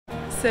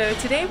So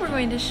today we're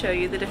going to show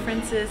you the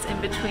differences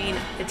in between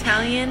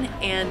Italian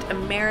and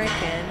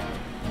American.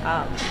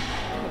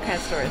 What kind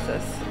of store is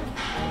this?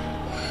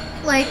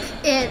 Like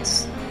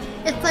it's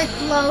like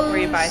Lowe's. Where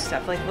you buy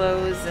stuff, like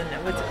Lowe's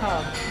and what's it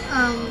called?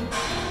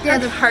 Yeah,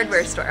 the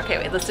hardware store. Okay,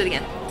 wait, let's do it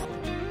again.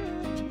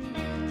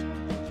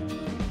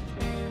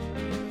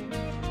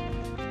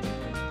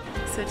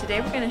 So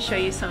today we're going to show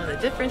you some of the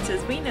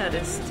differences we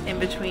noticed in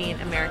between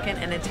American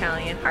and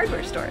Italian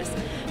hardware stores.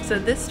 So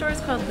this store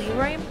is called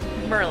Leroy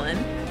Merlin.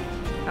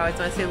 I always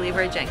want to say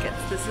Leroy Jenkins.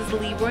 This is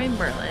Leroy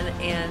Merlin,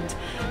 and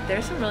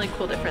there's some really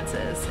cool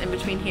differences in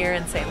between here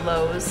and say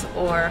Lowe's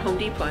or Home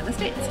Depot in the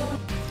States.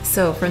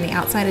 So from the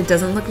outside it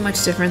doesn't look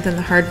much different than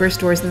the hardware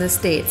stores in the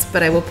States,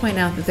 but I will point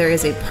out that there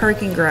is a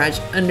parking garage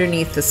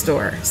underneath the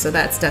store, so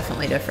that's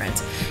definitely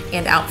different.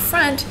 And out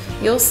front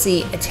you'll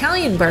see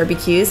Italian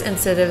barbecues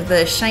instead of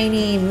the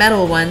shiny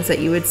metal ones that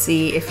you would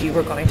see if you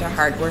were going to a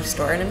hardware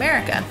store in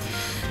America.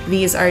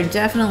 These are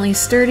definitely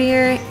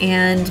sturdier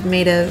and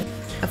made of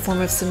a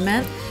form of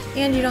cement,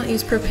 and you don't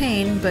use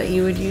propane, but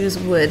you would use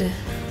wood,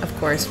 of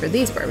course, for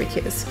these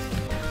barbecues.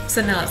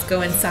 So now let's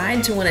go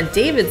inside to one of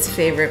David's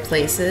favorite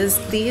places.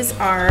 These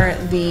are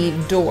the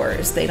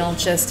doors. They don't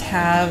just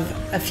have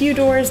a few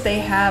doors, they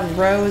have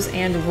rows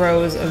and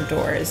rows of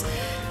doors.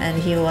 And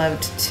he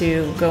loved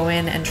to go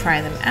in and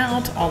try them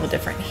out, all the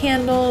different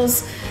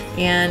handles.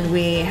 And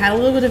we had a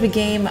little bit of a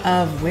game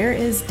of where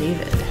is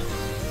David?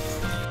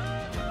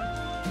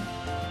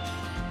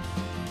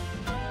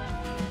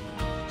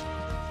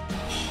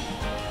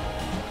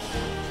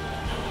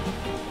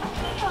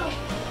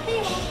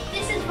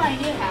 This is my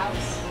new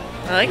house.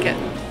 I like it.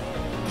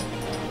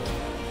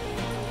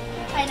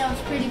 I know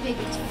it's pretty big.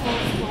 It's 4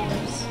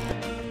 floors.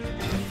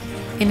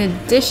 In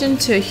addition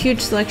to a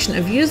huge selection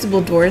of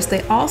usable doors,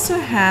 they also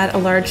had a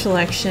large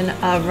selection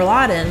of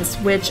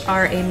rolladins, which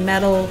are a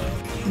metal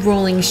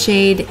rolling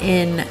shade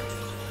in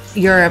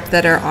Europe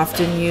that are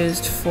often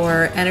used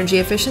for energy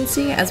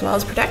efficiency as well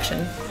as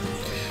protection.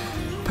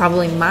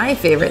 Probably my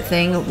favorite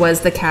thing was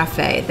the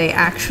cafe. They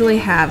actually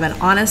have an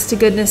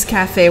honest-to-goodness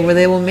cafe where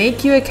they will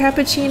make you a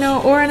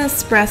cappuccino or an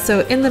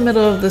espresso in the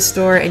middle of the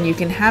store, and you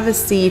can have a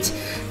seat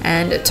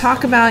and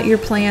talk about your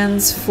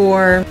plans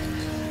for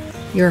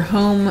your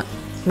home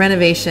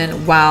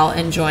renovation while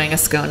enjoying a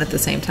scone at the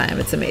same time.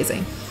 It's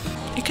amazing.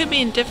 It could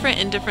be different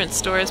in different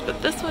stores,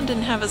 but this one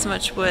didn't have as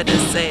much wood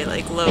as, say,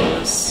 like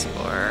Lowe's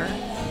or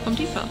Home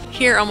Depot.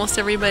 Here, almost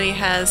everybody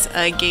has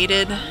a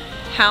gated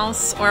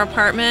house or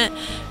apartment,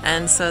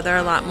 and so there are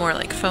a lot more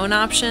like phone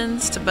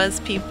options to buzz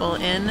people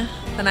in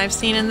than I've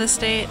seen in the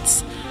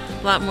States.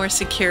 A lot more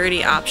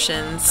security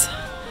options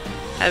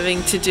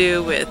having to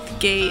do with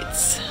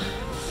gates.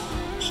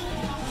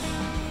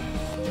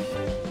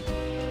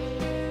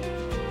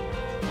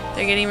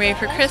 They're getting ready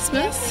for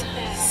Christmas,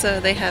 so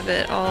they have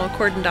it all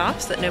cordoned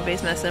off so that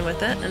nobody's messing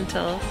with it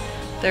until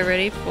they're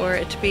ready for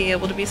it to be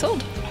able to be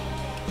sold.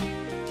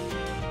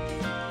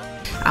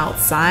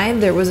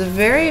 Outside there was a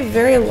very,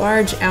 very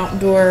large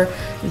outdoor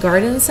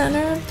garden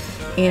center,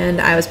 and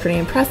I was pretty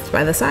impressed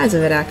by the size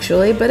of it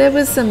actually, but it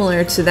was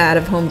similar to that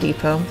of Home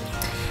Depot.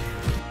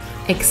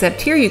 Except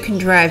here you can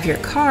drive your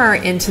car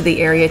into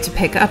the area to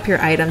pick up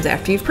your items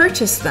after you've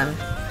purchased them.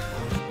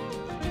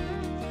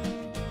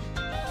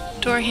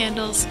 Door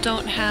handles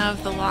don't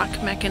have the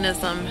lock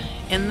mechanism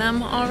in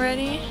them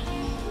already.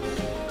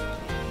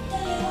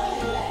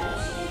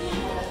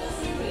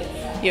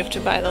 You have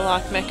to buy the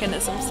lock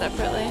mechanism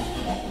separately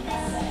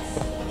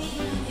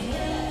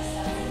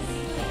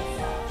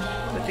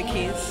with the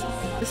keys.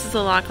 This is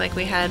a lock like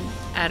we had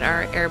at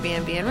our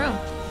Airbnb in Rome.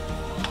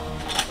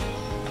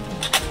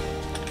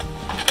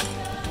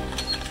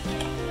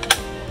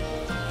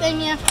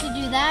 Then you have to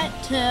do that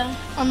to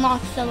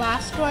unlock the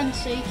last one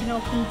so you can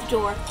open the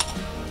door.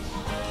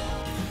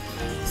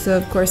 So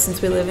of course,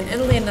 since we live in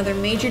Italy, another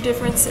major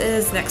difference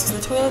is next to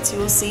the toilets you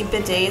will see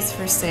bidets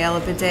for sale. A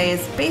bidet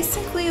is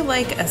basically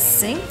like a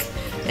sink.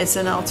 It's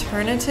an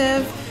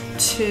alternative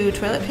to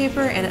toilet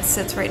paper, and it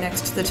sits right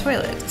next to the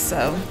toilet.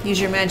 So use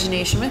your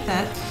imagination with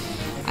that.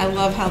 I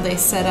love how they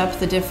set up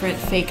the different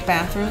fake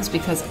bathrooms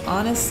because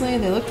honestly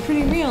they look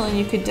pretty real, and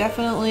you could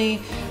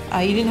definitely,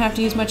 you didn't have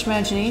to use much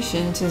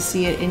imagination to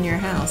see it in your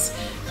house.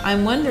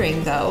 I'm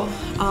wondering though,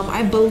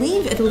 I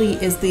believe Italy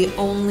is the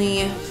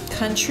only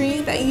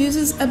country that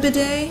uses a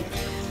bidet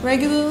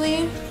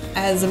regularly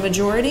as a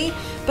majority,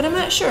 but I'm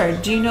not sure.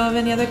 Do you know of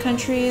any other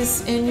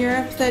countries in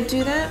Europe that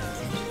do that?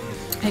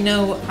 I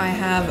know I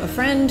have a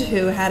friend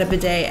who had a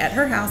bidet at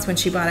her house when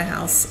she bought a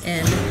house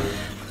in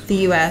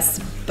the US,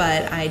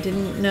 but I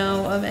didn't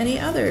know of any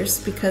others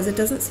because it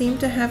doesn't seem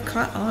to have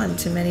caught on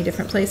to many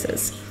different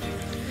places.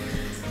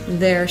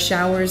 Their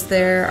showers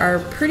there are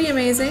pretty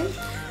amazing.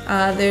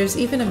 There's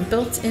even a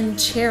built-in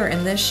chair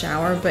in this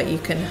shower, but you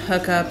can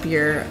hook up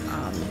your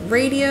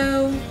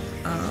radio,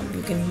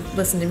 you can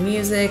listen to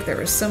music. There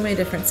were so many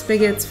different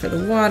spigots for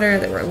the water,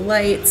 there were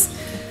lights.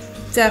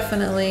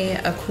 Definitely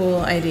a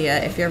cool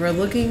idea. If you're ever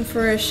looking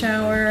for a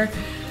shower,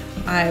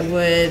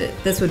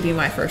 this would be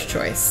my first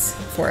choice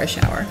for a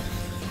shower.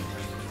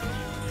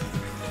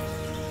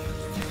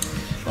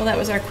 Well, that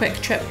was our quick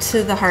trip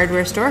to the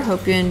hardware store.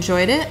 Hope you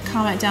enjoyed it.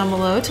 Comment down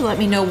below to let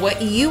me know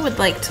what you would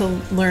like to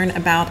learn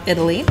about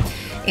Italy.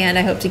 And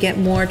I hope to get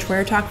more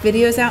Tour Talk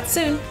videos out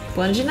soon.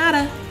 Buona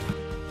giornata!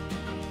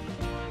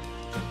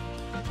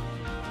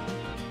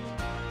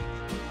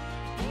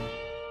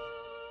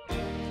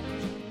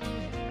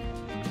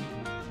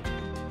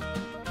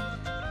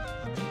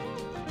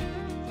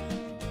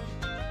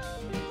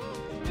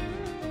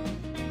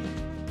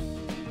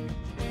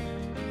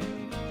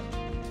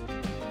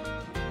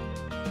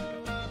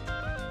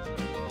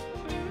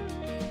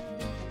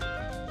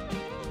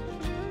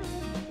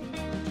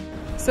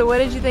 So what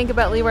did you think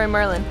about Leroy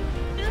Merlin?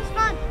 It was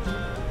fun.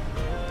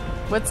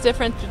 What's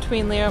different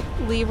between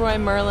Leroy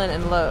Merlin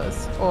and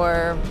Lowe's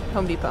or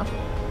Home Depot?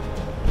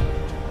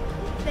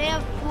 They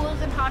have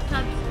pools and hot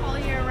tubs all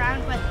year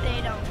round, but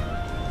they don't.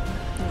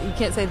 You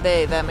can't say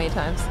they that many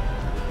times.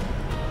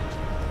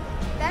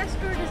 That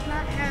store does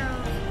not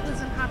have pools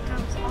and hot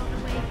tubs all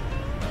the way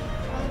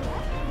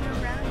year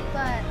round,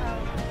 but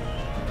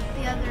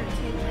the other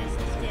two